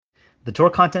The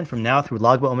Torah content from now through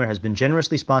Lag BaOmer has been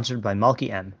generously sponsored by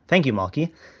Malki M. Thank you,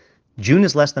 Malki. June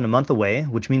is less than a month away,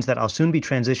 which means that I'll soon be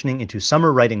transitioning into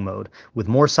summer writing mode, with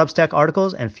more Substack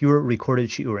articles and fewer recorded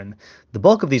shiurim. The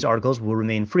bulk of these articles will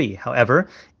remain free. However,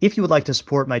 if you would like to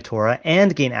support my Torah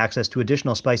and gain access to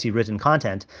additional spicy written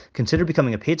content, consider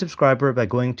becoming a paid subscriber by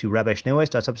going to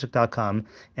rabbischneeweiss.substack.com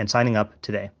and signing up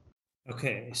today.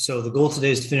 Okay, so the goal today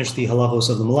is to finish the halachos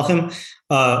of the Melachim.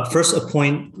 First, a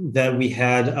point that we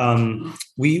had,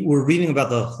 we were reading about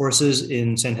the horses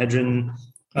in Sanhedrin,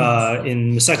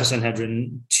 in Masechah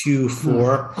Sanhedrin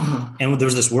 2:4, and there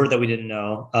was this word that we didn't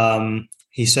know.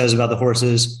 He says about the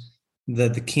horses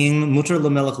that the king muter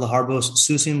lamelech laharbos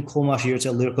susim kol ma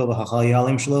sheyirtzeh lirkov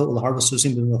ha'chayalim shelo laharbos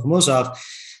susim b'melech mosav.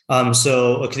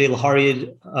 So it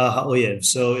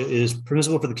is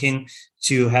permissible for the king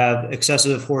to have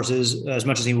excessive horses as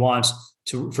much as he wants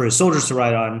for his soldiers to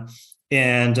ride on,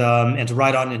 and to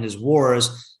ride on in his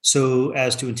wars, so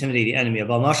as to intimidate the enemy.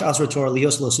 But what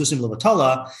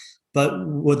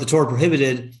the Torah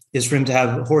prohibited is for him to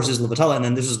have horses levatala, and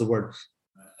then this is the word,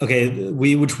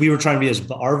 which we were trying to be as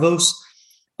ba'arvos.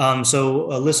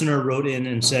 So a listener wrote in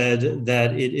and said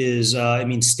that it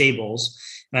means stables,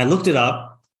 and I looked it up.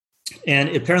 And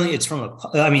apparently it's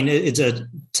it's a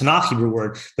Tanakh Hebrew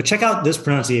word, but check out this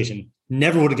pronunciation.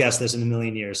 Never would have guessed this in a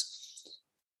million years.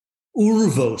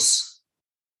 Urvos.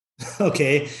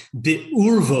 Okay.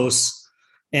 Urvos.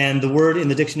 And the word in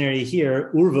the dictionary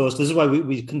here, urvos, this is why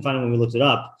we couldn't find it when we looked it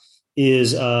up,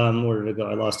 is, where did it go?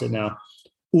 I lost it now.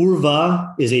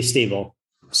 Urva is a stable.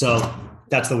 So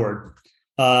that's the word.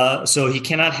 So he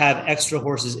cannot have extra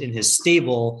horses in his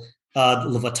stable,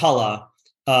 levatala,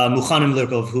 Muchanim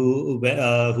Lirkov, who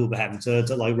behem,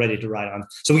 to like ready to ride on.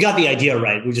 So we got the idea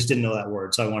right. We just didn't know that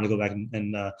word. So I wanted to go back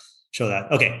and show that.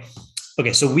 Okay.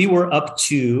 So we were up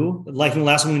to, like the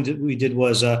last one we did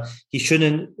was he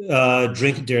shouldn't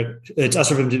drink derek. It's us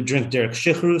for him to drink derek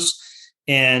shichrus,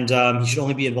 and he should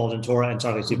only be involved in Torah and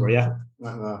Tzarech Tzibur. Yeah.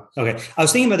 Okay. I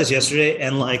was thinking about this yesterday,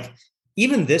 and like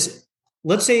even this.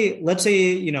 Let's say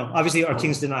obviously our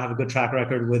kings did not have a good track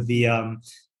record with the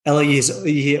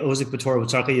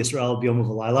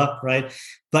right?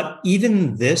 But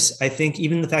even this, I think,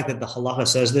 even the fact that the halacha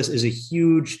says this is it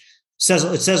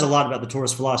says a lot about the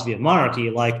Torah's philosophy of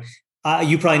monarchy. Like,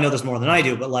 you probably know this more than I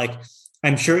do, but like,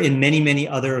 I'm sure in many, many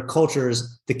other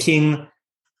cultures, the king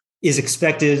is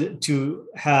expected to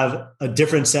have a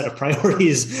different set of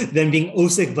priorities than being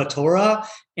osik b'Torah,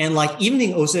 and like even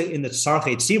being osik in the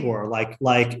Tzarech Tzibur,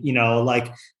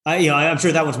 I'm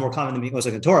sure that one's more common than being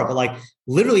osik in Torah, but like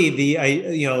literally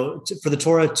for the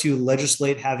Torah to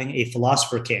legislate having a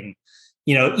philosopher king,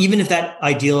 even if that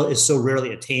ideal is so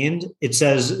rarely attained, it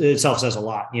says a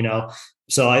lot,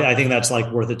 So I think that's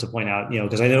like worth it to point out,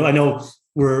 because I know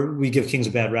we give kings a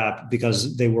bad rap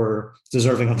because they were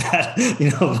deserving of that,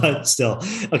 but still.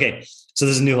 Okay, so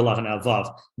this is a new halacha now.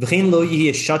 Vav. V'chein lo yihi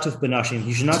shatuf b'nashim.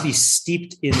 He should not be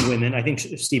steeped in women. I think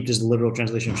steeped is the literal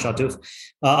translation of shatuf.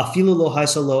 Afilu lo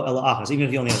haisa lo ela achas, even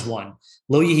if he only has one.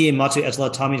 Lo yihi matzu etzla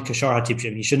tamid kashar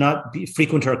hatipshim. He should not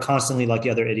frequent her constantly like the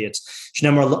other idiots.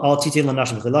 Shnemar al titei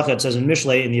lanashim chilachah. It says in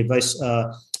Mishlei, in the advice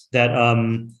that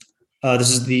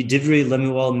this is the Divrei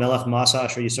Lemuel Melech Masa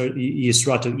Asher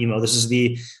Yisratu Imo.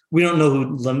 We don't know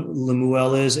who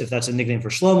Lemuel is, if that's a nickname for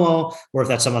Shlomo or if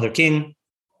that's some other king.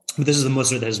 But this is the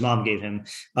Musar that his mom gave him.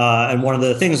 And one of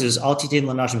the things is, Al Titain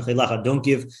Lanashim Chaylacha, don't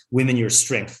give women your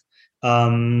strength.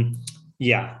 Al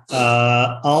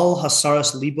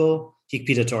Hasaras Libo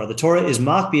Hikpita Torah. The Torah is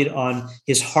makbid on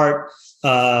his heart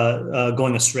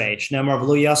going astray. Shnamar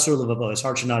V'lo Yasur Levavo. His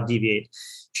heart should not deviate.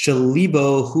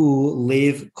 Shalibo hu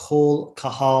lev kol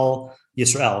kahal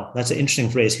Yisrael. That's an interesting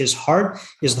phrase. His heart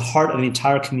is the heart of the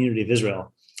entire community of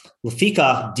Israel.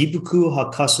 Lefika dibuku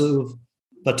hakasuv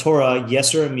batorah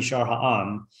yeser mishar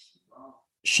ha'am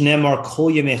shnemar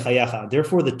kol yemei chayacha.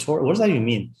 Therefore, the Torah. What does that even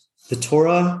mean? The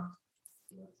Torah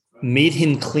made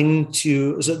him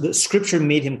so the Scripture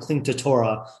made him cling to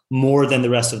Torah more than the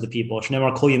rest of the people.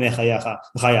 Shnemar kol yemei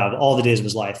chayav, all the days of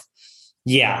his life.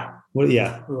 Yeah. Well,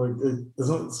 yeah. Like, it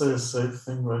doesn't say the same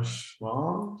thing by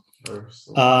Shema or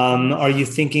something. Are you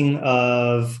thinking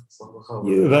of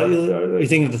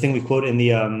the thing we quote in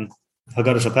the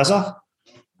Haggadah of Pesach?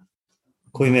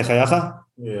 Kol yimei chayacha?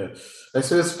 Yeah.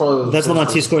 Actually, it's probably that's Laman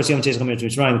Tizkor Yom Teiz Chomer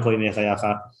Mitzrayim Kol yimei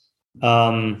chayacha.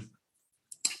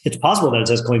 It's possible that it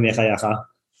says Kol yimei chayacha.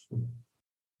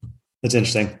 That's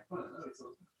interesting.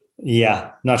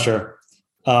 Yeah, not sure.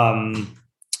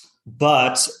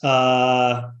 But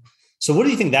so what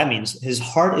do you think that means? His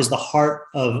heart is the heart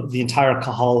of the entire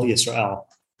Kahal Yisrael.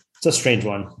 It's a strange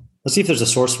one. Let's see if there's a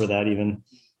source for that even.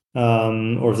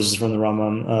 or if this is from the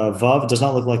Rambam. Vav does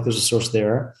not look like there's a source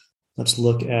there. Let's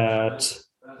look at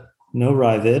no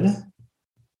Ravid,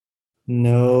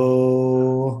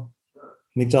 no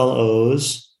Migdal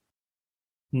Oz,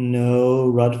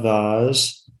 no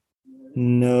Radvaz,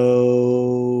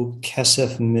 no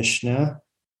Kesef Mishnah,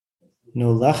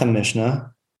 no Lechem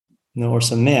Mishnah, no Or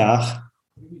Sameach,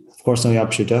 of course, no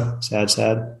Yapshuta.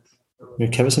 Sad.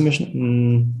 Merkevas Mishnah?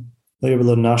 No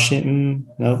Nashim?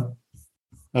 No.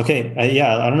 Okay,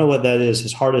 I don't know what that is.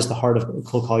 His heart is the heart of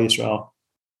Kol Yisrael.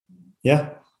 Yeah?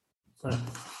 Right.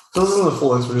 So this isn't a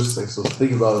full answer, just so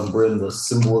think about it and bring the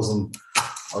symbolism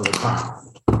of the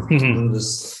crown. Mm-hmm.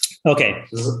 Okay.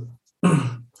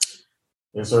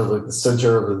 It's sort of like the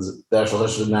center of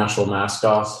the national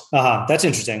mascot. That's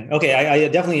interesting. Okay, I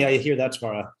definitely hear that,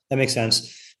 Svara. That makes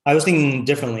sense. I was thinking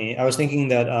differently. I was thinking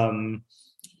that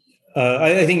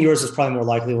I think yours is probably more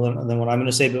likely than what I'm going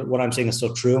to say, but what I'm saying is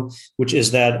still true, which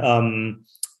is that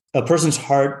a person's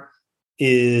heart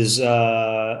is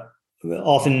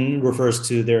often refers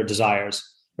to their desires,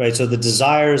 right? So the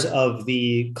desires of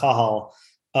the kahal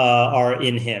are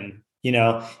in him, and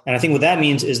I think what that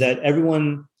means is that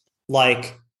everyone,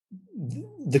 like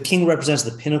the king, represents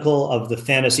the pinnacle of the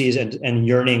fantasies and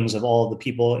yearnings of all the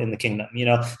people in the kingdom.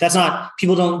 That's not,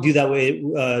 people don't do that way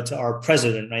to our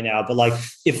president right now, but like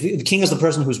if the king is the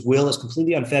person whose will is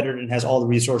completely unfettered and has all the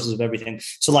resources of everything.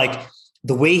 So like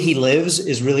the way he lives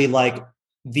is really like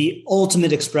the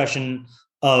ultimate expression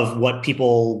of what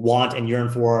people want and yearn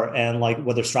for and like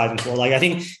what they're striving for. Like I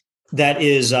think that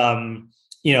is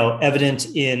evident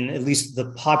in at least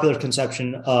the popular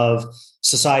conception of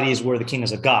societies where the king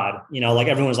is a god, like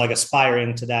everyone is like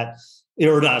aspiring to that,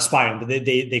 or not aspiring, but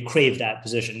they crave that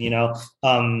position,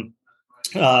 and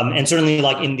certainly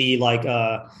like in the like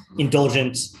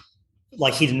indulgent,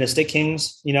 like hedonistic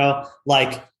kings,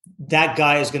 like that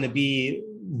guy is going to be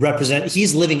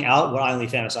he's living out what I only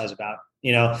fantasize about,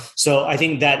 so I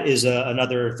think that is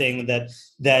another thing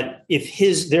that if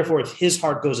his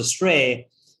heart goes astray,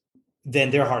 then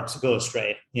their hearts go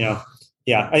astray,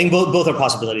 Yeah, I think both are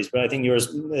possibilities, but I think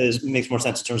yours makes more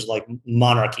sense in terms of like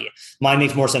monarchy. Mine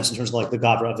makes more sense in terms of like the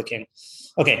gavra of the king.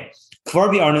 Okay, Kvar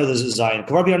Bi'arno, this is Zion.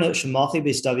 Kvar Bi'arno Shemachi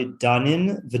Beis David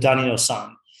Danin V'Danin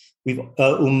Osam. We've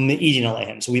Umeidin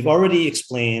Alehem. So we've already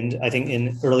explained, I think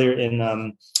earlier in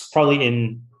probably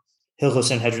in Hilchos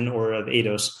Sanhedrin or of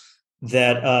Eidos,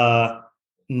 that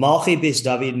Malchei Beis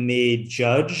David may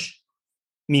judge,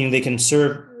 meaning they can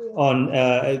serve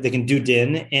they can do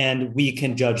din, and we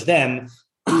can judge them.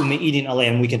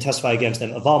 We can testify against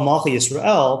them. Aval Malchei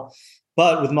Yisrael,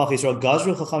 but with Malchei Yisrael,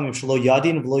 Gazru Chachamim Shelo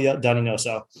Yadin V'Lo Danin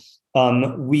Oso.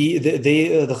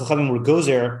 The Chachamim were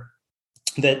gozer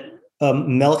that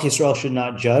Melech Yisrael should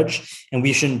not judge, and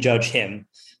we shouldn't judge him.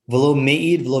 V'Lo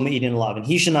Me'id in Alav, and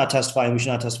he should not testify, and we should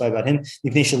not testify about him.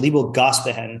 Mipnei Shelibo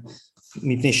Gaspehen,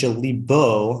 Mipnei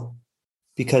Shelibo,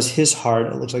 because his heart.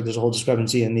 It looks like there's a whole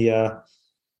discrepancy in the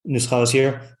Nuschos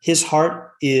here. His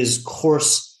heart is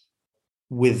coarse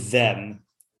with them.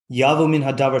 Yavu min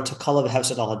hadavar takala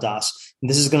v'hefsed al hadas. And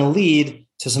this is going to lead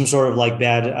to some sort of like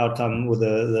bad outcome with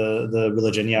the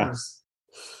religion. Yeah.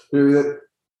 Given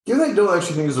that you don't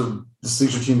actually think there's a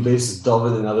distinction between Beis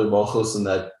David and other malchos in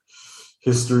that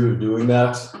history of doing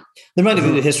that, there might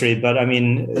be a history, but I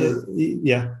mean,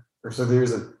 yeah. So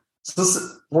there's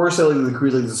more selling the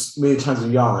creed like this many times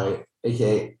in Yanai,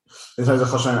 aka in times of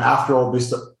Chashanim. After all,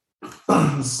 Beis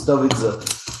David's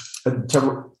had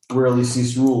temporarily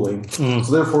ceased ruling. So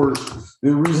therefore,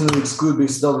 the reason they exclude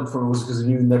Beis David from it was because they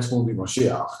knew the next one would be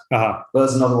Mashiach. But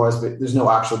as otherwise, there's no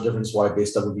actual difference why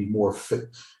Beis David would be more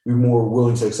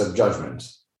willing to accept judgment.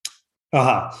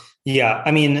 Yeah,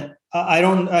 I mean,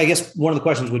 I guess one of the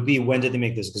questions would be, when did they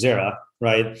make this gezerah,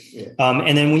 right? Yeah.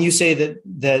 And then when you say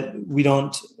that we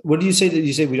don't, what do you say that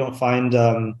you say we don't find?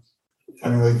 I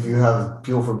mean, like you have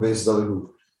people from Beis David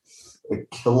who like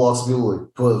kill lots of people,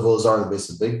 like put Volazar in the base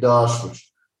of Big Dash, which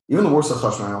even the worst of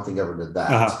Chashman, I don't think ever did that.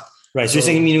 Right. So you're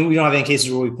saying, we don't have any cases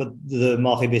where we put the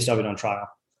Malchei Beis David on trial?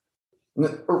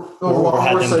 Or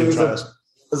had them do trials?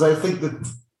 As I think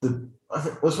that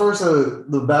let's reverse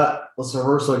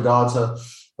the Gata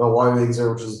about why they exist,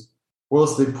 which is, well,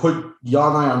 they put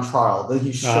Yanai on trial. Then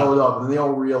he showed up, and they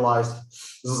all realized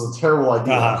this is a terrible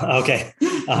idea. Okay.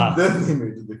 Then they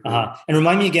made the decree. And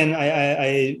remind me again,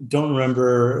 I don't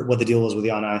remember what the deal was with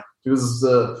Yanai. He was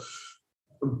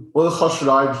with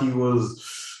Chashadai, he was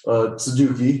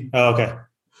Tzeduki. Oh, okay.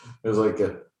 It was like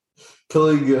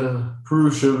killing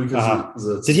Purusha because he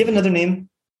was Did he have another name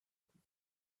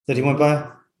that he went by?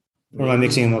 Or am I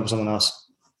mixing him up with someone else?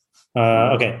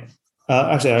 Okay.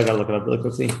 Actually, I gotta look it up really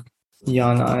quickly.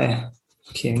 Yanai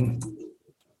King.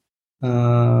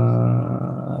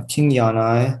 King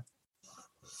Yanai.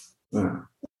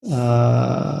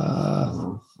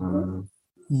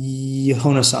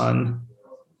 Yehonasan.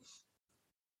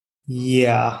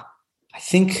 Yeah, I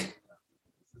think.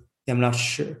 I'm not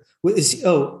sure. Wait, is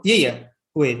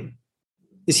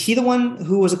he the one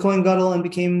who was a Kohen Gadol and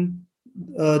became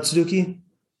Tzeduki?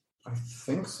 I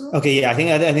think so. Okay, yeah, I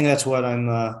think that's what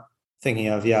I'm thinking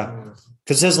of. Yeah,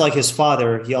 because it says like his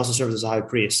father, he also served as a high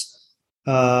priest.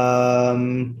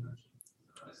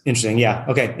 Interesting. Yeah.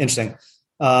 Okay. Interesting.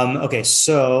 Okay.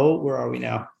 So where are we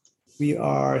now? We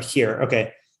are here.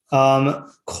 Okay.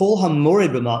 Kol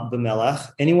hamored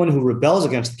b'melech, anyone who rebels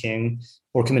against the king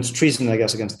or commits treason, I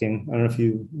guess, against the king. I don't know if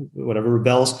you, whatever,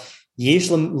 rebels. Yesh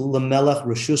lemelech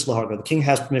reshus laharga. The king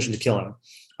has permission to kill him.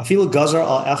 Afilu gazar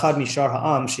al echad mishar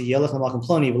ha'am sheyelech l'makom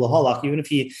ploni v'lohalach. Even if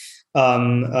he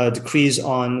decrees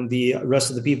on the rest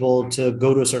of the people to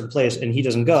go to a certain place and he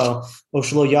doesn't go, or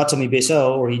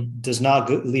he does not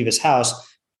leave his house,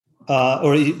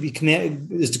 or he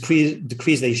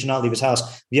decrees that he should not leave his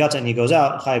house, and he goes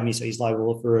out, he's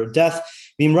liable for death.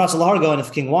 And if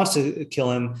the king wants to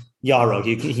kill him,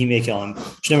 he may kill him.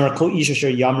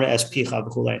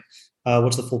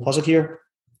 What's the full pasuk here?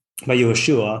 By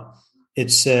Yehoshua,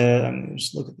 it's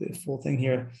just look at the full thing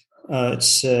here. It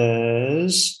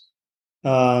says,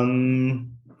 let me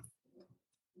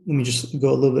just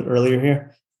go a little bit earlier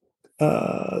here.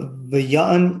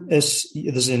 Vayaan es,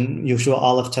 this is in Yehoshua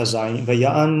Aleph Tazayin.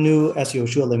 Vayaanu es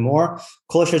Yehoshua lemor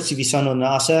kol asher tzivisanu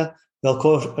naaseh vel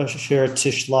kol asher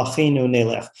tishlachenu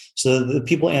nelech. So the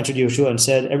people answered Yehoshua and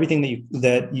said, everything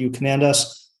that you command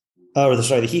us,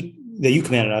 that you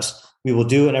commanded us, we will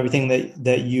do, and everything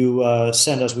that you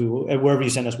send us, we will, wherever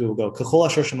you send us, we will go. Kol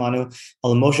asher shemanu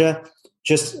al Moshe.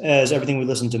 Just as everything we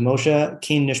listen to Moshe,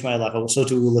 Kin Nishma Elaka, so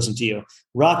too we will listen to you.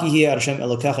 Hashem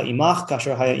Elokecha imach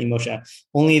kasher haya Moshe.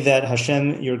 Only that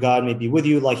Hashem, your God, may be with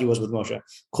you like he was with Moshe.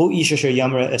 Ko ish asher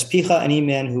yamra es picha, any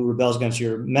man who rebels against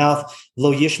your mouth,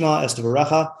 lo yishma es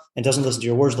devarecha, and doesn't listen to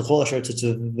your words, l'chol asher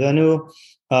tetzavenu,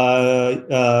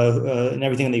 and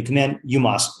everything that you command, you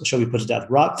must, shall be put to death.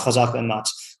 Rak chazak and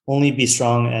matz. Only be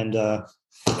strong and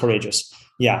courageous.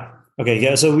 Yeah. Okay.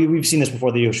 Yeah. So we've seen this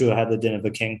before. The Yehoshua had the din of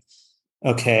a king.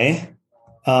 Okay.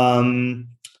 So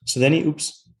then he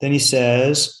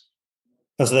says,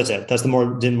 so that's it. That's the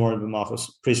more din more of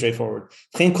malchus. Pretty straightforward.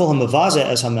 So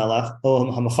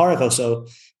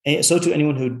to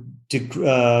anyone who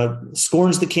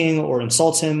scorns the king or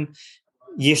insults him,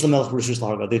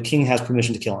 the king has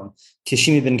permission to kill him.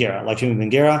 Shimi ben Gera, like Shimi ben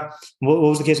Gera. What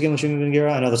was the case again with Shimi ben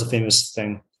Gera? I know that's a famous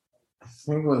thing.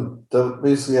 I think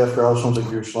basically after Al-Shom took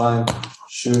Yerushalayim,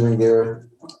 Shimi ben Gera,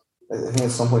 I think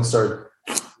at some point started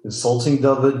insulting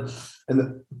David,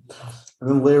 and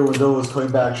then later when David was coming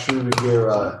back, Shimi ben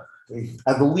Gera,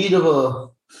 at the lead of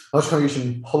a Hush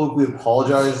congregation, publicly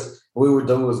apologized. The way where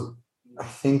David was, I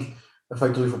think,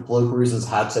 effectively for political reasons,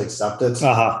 had to accept it.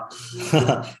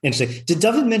 Interesting. Did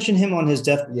David mention him on his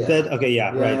deathbed? Yeah. Okay,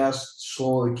 yeah, right. He asked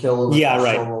Shlomo to kill him. Yeah,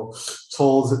 right. Shlomo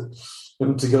told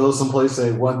him to go someplace,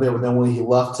 and he went there, but then when he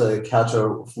left to catch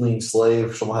a fleeing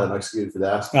slave, Shlomo had him executed for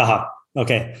that.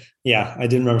 Okay. Yeah, I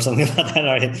did remember something about that. All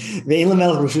right.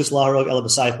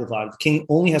 The king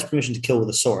only has permission to kill with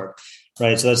a sword.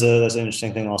 Right. So that's an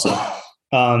interesting thing also.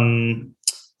 I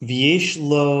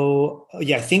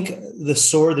think the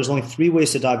sword, there's only 3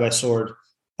 ways to die by sword,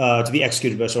 to be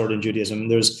executed by sword in Judaism.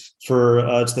 There's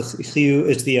it's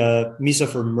the misa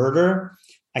for murder.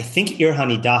 I think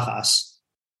irhani dachas,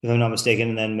 if I'm not mistaken,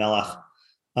 and then melach,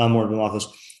 more b'malchus.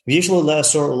 Okay,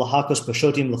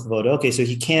 so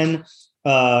he can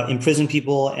imprison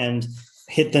people and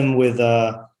hit them with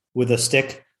a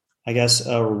stick, I guess,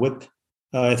 or whip.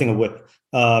 I think a whip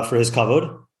for his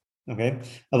kavod. Okay,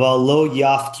 lo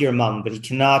yafkir mam, but he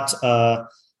cannot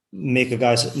make a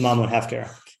guy's mammon hefker.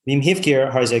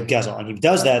 Hifkir has a gezel, and if he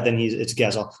does that, then it's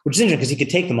gezel, which is interesting because he could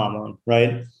take the mammon,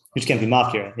 right? He just can't be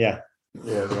mafkir. Yeah.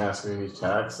 Yeah, they ask me any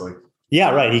tax like.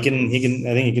 Yeah, right. He can. I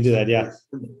think he can do that. Yeah.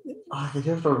 I can't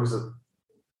remember because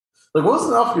like what was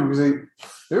the mafkir? Because I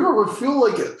feel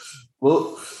like it.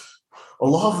 Well, a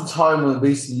lot of the time when it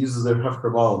basically uses their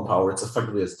hefker mammon power, it's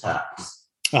effectively as tax.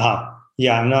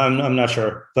 Yeah, I'm not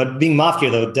sure, but being mafkir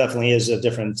though definitely is a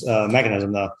different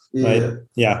mechanism though, right?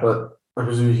 Yeah, but I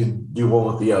presume you can do one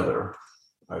with the other,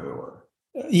 either way.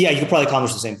 Yeah, you could probably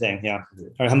accomplish the same thing. Yeah. All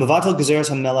right. Hamavatel gezeres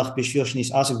hamelach b'shvil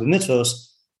shnis asik b'mitzvos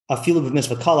afilu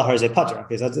b'mitzvah kala harzei pater.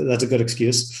 Okay, so that's a good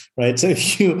excuse, right? So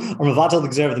if you are mavatel the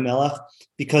gezer of the melech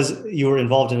because you were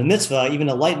involved in a mitzvah, even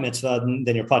a light mitzvah,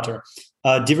 then you're pater.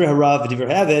 Divrei harav, divrei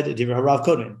haved, divrei harav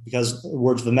kodmin, because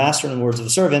words of the master and words of the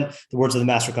servant, the words of the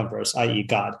master come first, i.e.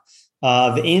 God.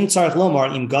 And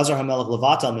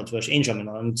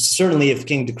certainly, if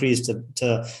king decrees to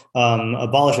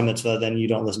abolish a mitzvah, then you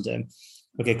don't listen to him.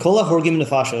 Okay, kola horgim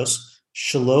nefashos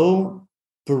shelo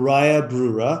baraya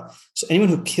brura. So anyone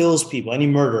who kills people, any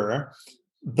murderer,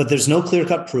 but there's no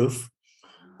clear-cut proof.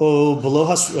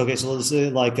 Okay, so let's say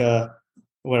like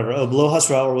whatever. Below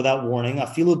hasra or without warning.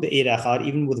 Afilu be'ed achad,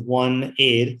 even with one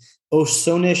aid.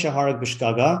 Sone shaharag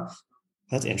b'shgaga.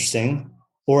 That's interesting.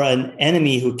 Or an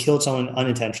enemy who killed someone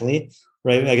unintentionally,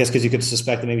 right? I guess because you could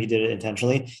suspect that maybe he did it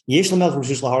intentionally.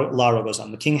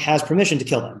 The king has permission to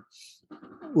kill them.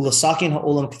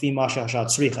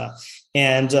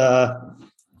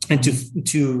 And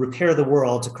to repair the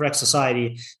world, to correct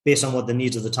society based on what the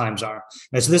needs of the times are.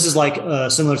 And so this is like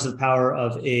similar to the power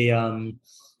of a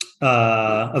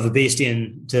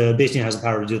Bastian. Bastian has the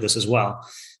power to do this as well.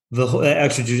 The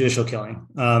extrajudicial killing.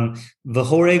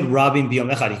 V'horeg rabim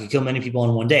biyom echad. He could kill many people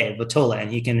in one day. V'tola,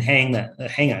 and he can hang them.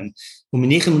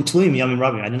 U'menichim tluyim yamim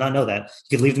rabim. I did not know that.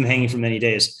 He could leave them hanging for many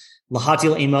days.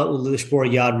 Lahatil ima u'lishbor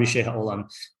yad rishei ha'olam.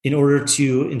 In order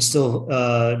to instill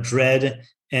dread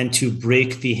and to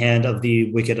break the hand of the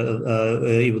wicked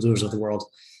evildoers of the world.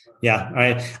 Yeah, all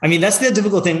right. I mean, that's the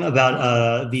difficult thing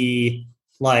about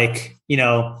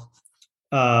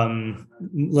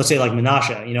let's say like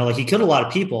Menashe, like he killed a lot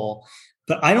of people,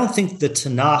 but I don't think the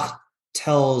Tanakh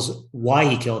tells why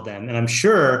he killed them. And I'm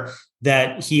sure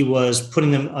that he was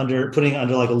putting under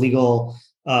like a legal,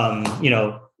 or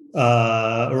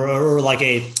like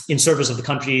in service of the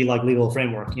country, like legal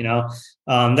framework,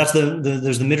 that's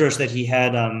there's the midrash that he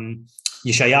had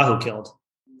Yeshayahu killed.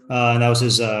 And that was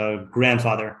his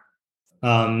grandfather.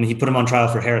 He put him on trial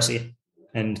for heresy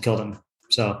and killed him.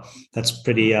 So that's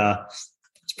pretty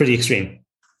extreme,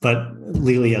 but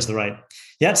legally he has the right.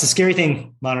 Yeah, it's a scary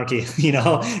thing, monarchy,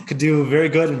 could do very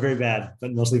good and very bad,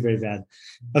 but mostly very bad.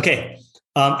 Okay.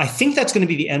 I think that's going to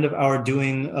be the end of our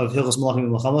doing of Hilchos Melachim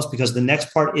and Melachamos, because the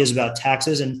next part is about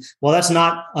taxes. And while that's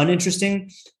not uninteresting,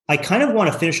 I kind of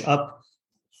want to finish up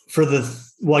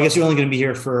I guess you're only going to be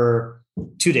here for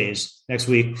 2 days next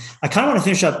week. I kind of want to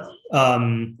finish up,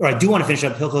 or I do want to finish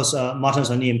up Hilchos Matanos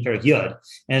Aniyim Perek Yud,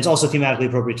 and it's also thematically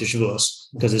appropriate to Shavuos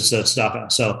because it's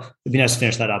tzedakah. So it'd be nice to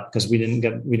finish that up because we didn't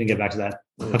get back to that.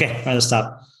 Yeah. Okay, all right, let's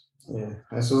stop. Yeah,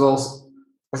 I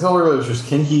thought really was just,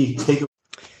 can he take?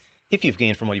 If you've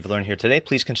gained from what you've learned here today,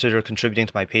 please consider contributing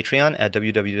to my Patreon at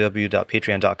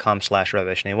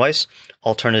www.patreon.com/Rabbi Shnei Weiss.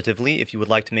 Alternatively, if you would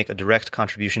like to make a direct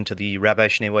contribution to the Rabbi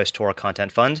Shnei Weiss Torah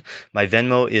Content Fund, my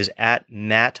Venmo is at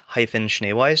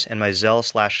Matt-Shnei Weiss, and my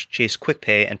Zelle/Chase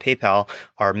QuickPay and PayPal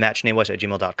are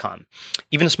mattschneiweiss@gmail.com.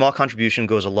 Even a small contribution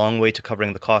goes a long way to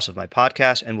covering the cost of my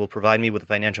podcast and will provide me with the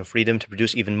financial freedom to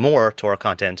produce even more Torah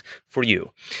content for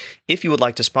you. If you would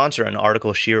like to sponsor an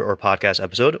article, shir, or podcast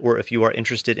episode, or if you are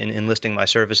interested in enlisting my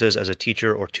services as a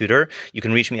teacher or tutor, you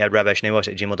can reach me at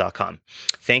rabbischneiweiss@gmail.com.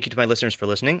 Thank you to my listeners for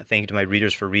listening. Thank you to my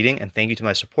readers for reading. And thank you to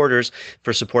my supporters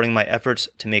for supporting my efforts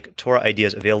to make Torah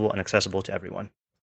ideas available and accessible to everyone.